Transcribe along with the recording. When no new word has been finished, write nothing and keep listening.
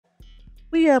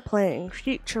We are playing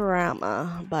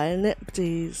Futurama by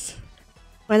Nipties.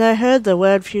 When I heard the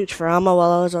word Futurama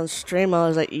while I was on stream, I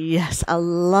was like, yes, I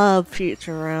love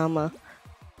Futurama.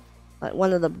 Like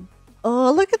one of the...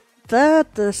 Oh, look at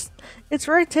that! It's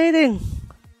rotating!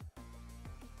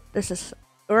 This is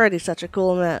already such a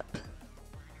cool map.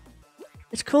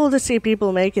 It's cool to see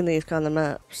people making these kind of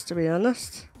maps, to be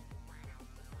honest.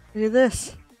 Look at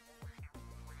this.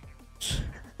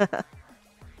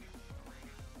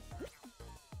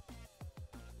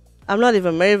 I'm not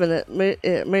even moving it,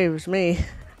 it moves me.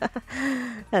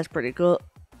 That's pretty cool.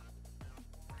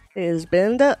 Is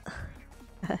bend it?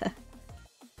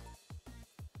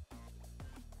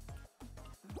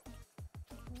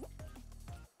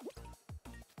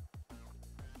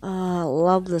 Oh, I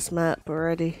love this map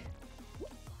already.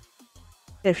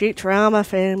 Yeah, Futurama,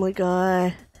 Family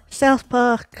Guy, South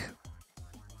Park,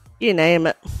 you name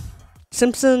it.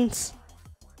 Simpsons.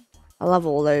 I love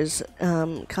all those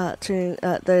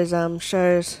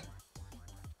shows.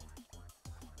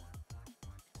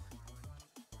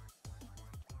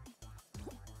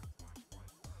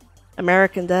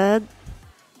 American Dad.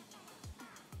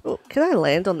 Oh, can I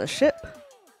land on the ship?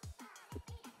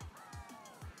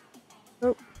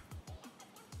 Oh.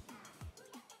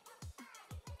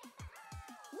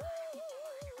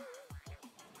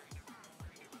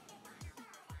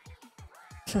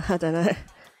 I don't know.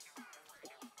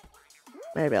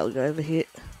 Maybe I'll go over here.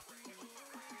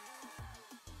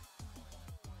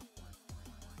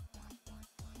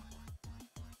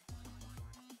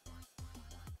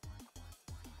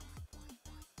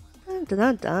 Dun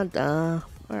dun dun dun.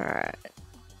 Alright.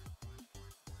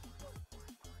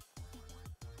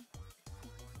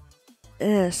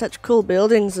 Yeah, such cool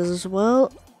buildings as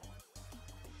well.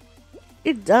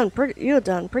 You're done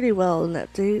pretty well in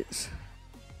that, dudes.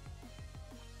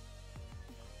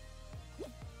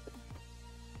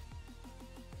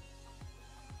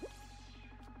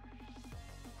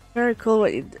 Very cool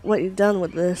what you've done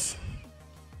with this.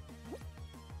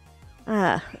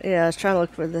 Ah, yeah, I was trying to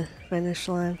look for the finish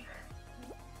line.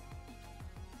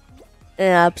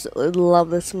 Yeah, I absolutely love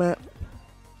this map.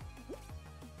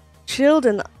 Chilled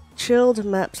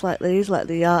maps like these, like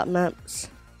the art maps,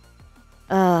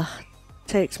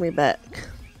 takes me back.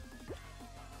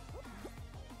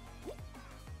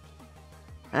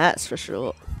 That's for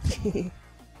sure.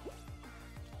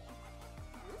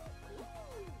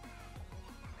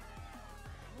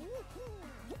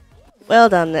 Well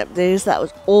done, Nepdies, that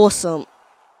was awesome.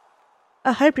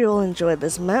 I hope you all enjoyed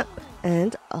this map,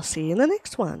 and I'll see you in the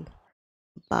next one.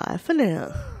 Bye for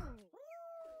now.